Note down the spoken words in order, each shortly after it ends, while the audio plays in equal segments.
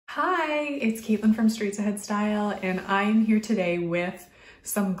Hi, it's Caitlin from Streets Ahead Style, and I'm here today with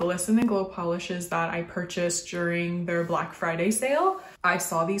some Glisten Glow polishes that I purchased during their Black Friday sale. I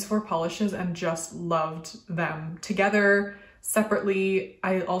saw these four polishes and just loved them together, separately.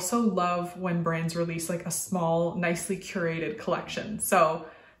 I also love when brands release like a small, nicely curated collection. So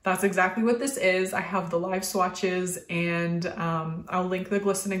that's exactly what this is. I have the live swatches and I'll link the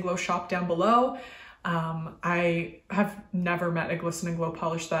Glisten Glow shop down below. I have never met a Glisten Glow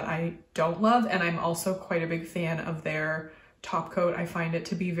polish that I don't love, and I'm also quite a big fan of their top coat. I find it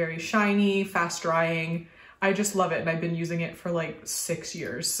to be very shiny, fast drying. I just love it, and I've been using it for like 6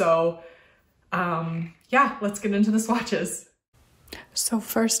 years. So yeah, let's get into the swatches. So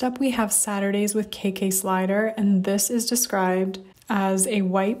first up we have Saturdays with KK Slider, and this is described as a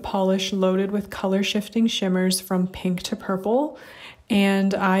white polish loaded with color shifting shimmers from pink to purple.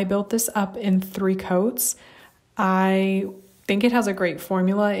 And I built this up in 3 coats. I think it has a great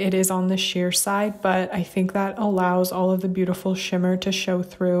formula. It is on the sheer side, but I think that allows all of the beautiful shimmer to show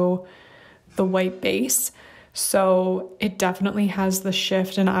through the white base. So it definitely has the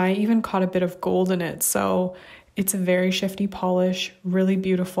shift, and I even caught a bit of gold in it. So it's a very shifty polish, really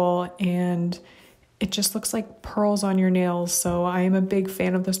beautiful, and it just looks like pearls on your nails. So I am a big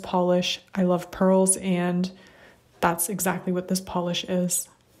fan of this polish. I love pearls, and that's exactly what this polish is.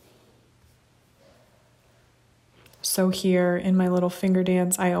 So here in my little finger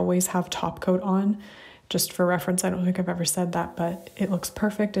dance, I always have top coat on. Just for reference, I don't think I've ever said that, but it looks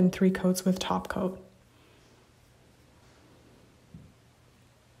perfect in 3 coats with top coat.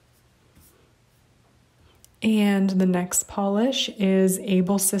 And the next polish is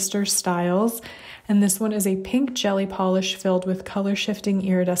Able Sister Styles, and this one is a pink jelly polish filled with color shifting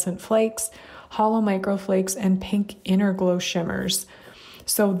iridescent flakes, hollow microflakes, and pink inner glow shimmers.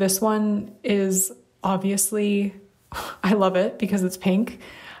 So this one is obviously, I love it because it's pink.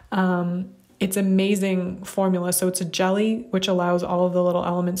 It's amazing formula. So it's a jelly, which allows all of the little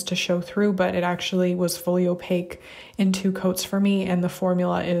elements to show through, but it actually was fully opaque in 2 coats for me. And the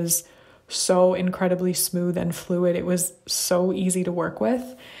formula is so incredibly smooth and fluid. It was so easy to work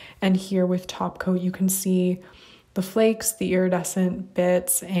with. And here with top coat, you can see the flakes, the iridescent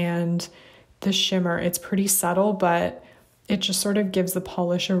bits, and the shimmer. It's pretty subtle, but it just sort of gives the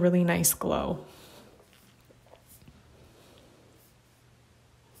polish a really nice glow.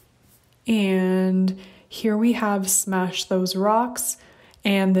 And here we have Smash Those Rocks,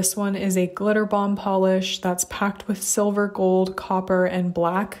 and this one is a glitter bomb polish that's packed with silver, gold, copper, and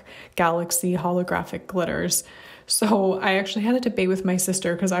black galaxy holographic glitters. So I actually had a debate with my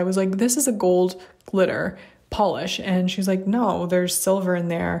sister because I was like, this is a gold glitter polish, and she's like, no, there's silver in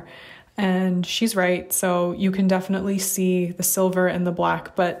there. And she's right. So you can definitely see the silver and the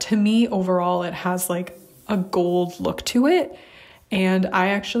black, but to me overall it has like a gold look to it. And I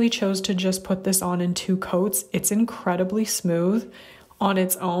actually chose to just put this on in 2 coats. It's incredibly smooth on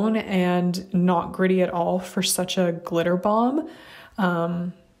its own and not gritty at all for such a glitter bomb.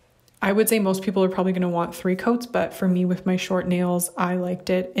 I would say most people are probably going to want 3 coats, but for me with my short nails, I liked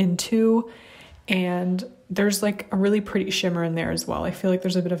it in 2. And there's like a really pretty shimmer in there as well. I feel like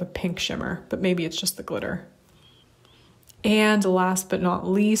there's a bit of a pink shimmer, but maybe it's just the glitter. And last but not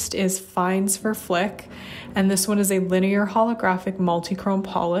least is Fines for Flick. And this one is a linear holographic multi-chrome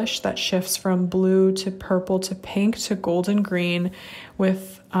polish that shifts from blue to purple to pink to golden green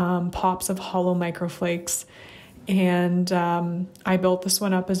with pops of hollow microflakes. And I built this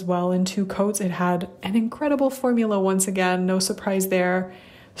one up as well in 2 coats. It had an incredible formula once again, no surprise there.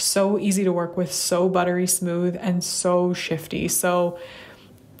 So easy to work with, so buttery smooth, and so shifty. So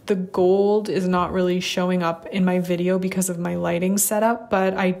the gold is not really showing up in my video because of my lighting setup,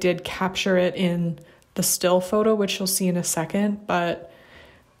 but I did capture it in the still photo, which you'll see in a second. But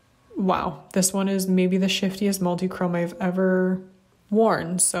wow, this one is maybe the shiftiest multi-chrome I've ever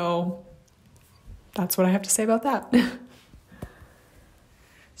worn. So that's what I have to say about that.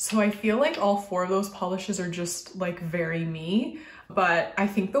 So I feel like all 4 of those polishes are just like very me, but I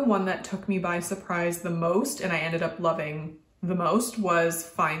think the one that took me by surprise the most and I ended up loving the most was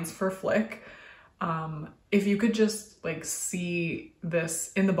Fines for Flick. If you could just like see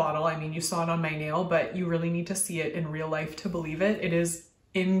this in the bottle, I mean, you saw it on my nail, but you really need to see it in real life to believe it. It is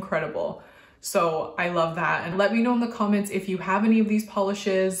incredible. So I love that. And let me know in the comments if you have any of these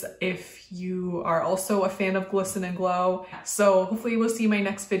polishes, if you are also a fan of Glisten Glow. So hopefully we'll see you in my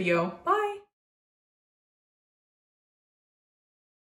next video. Bye.